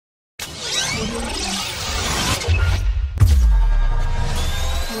Of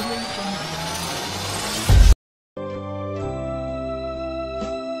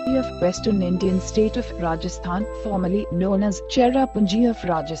Western Indian state of Rajasthan, formerly known as Cherrapunji of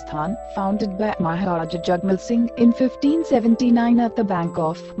Rajasthan, founded by Maharaja Jagmal Singh in 1579 at the bank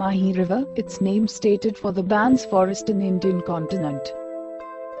of Mahi river, its name stated for the Bans forest in Indian continent.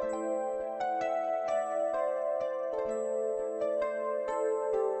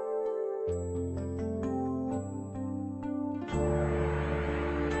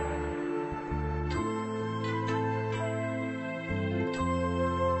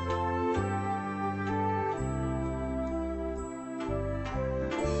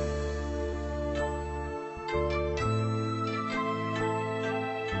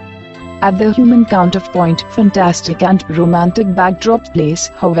 At the human counterpoint, fantastic and romantic backdrop place,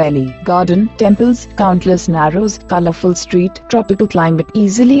 Haveli, garden, temples, countless narrows, colorful street, tropical climate,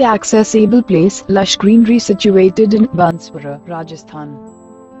 easily accessible place, lush greenery situated in Banswara, Rajasthan.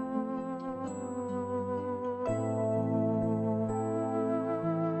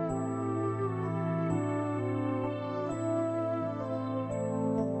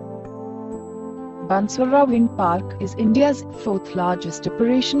 Banswara Wind Park is India's fourth largest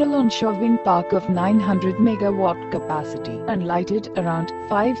operational onshore wind park of 900 megawatt capacity and lighted around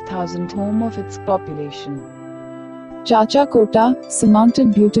 5,000 home of its population. Chacha Kota,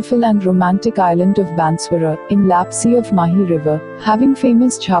 surmounted beautiful and romantic island of Banswara, in lap sea of Mahi river, having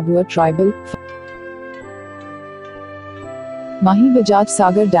famous Jhabua tribal Mahi Bajaj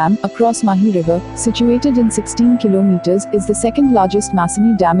Sagar Dam, across Mahi river, situated in 16 kilometers, is the second largest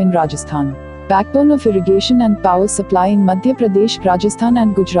Masani dam in Rajasthan. Backbone of irrigation and power supply in Madhya Pradesh, Rajasthan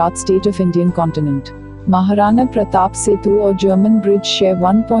and Gujarat state of Indian continent. Maharana Pratap Setu or German bridge share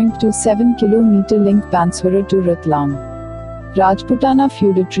 1.27 km link Banswara to Ratlam. Rajputana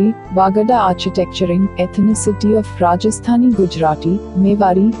feudatory, Wagada architecturing, ethnicity of Rajasthani Gujarati,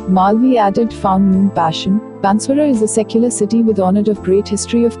 Mewari, Malvi added found moon passion. Banswara is a secular city with honored of great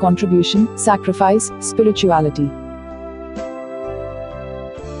history of contribution, sacrifice, spirituality.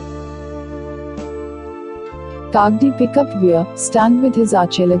 Kagdi pickup weir, stand with his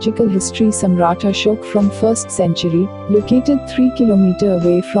archaeological history Samrat Ashok from 1st century, located 3 km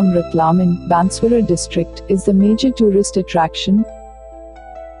away from Ratlam in Banswara district, is the major tourist attraction.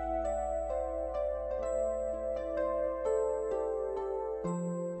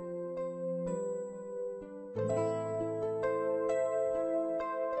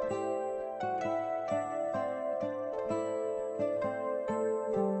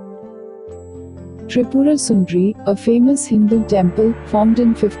 Tripura Sundari, a famous Hindu temple, formed in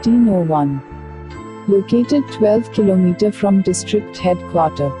 1501. Located 12 km from district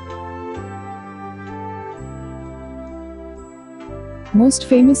headquarter. Most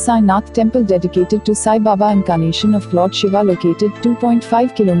famous Sainath temple dedicated to Sai Baba incarnation of Lord Shiva, located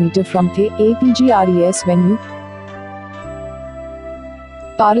 2.5 km from the APGRES venue.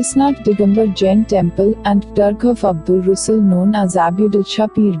 Parasnath Digambar Jain Temple and Dargah of Abdul Rusul, known as Abdul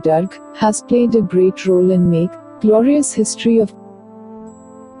Pir Dargah, has played a great role in make glorious history of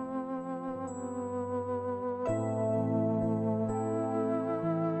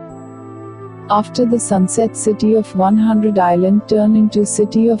after the sunset city of 100 Island turned into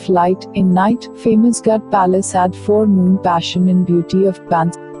city of light in night. Famous God Palace had 4 moon passion in beauty of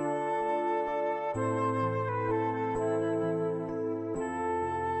Bans.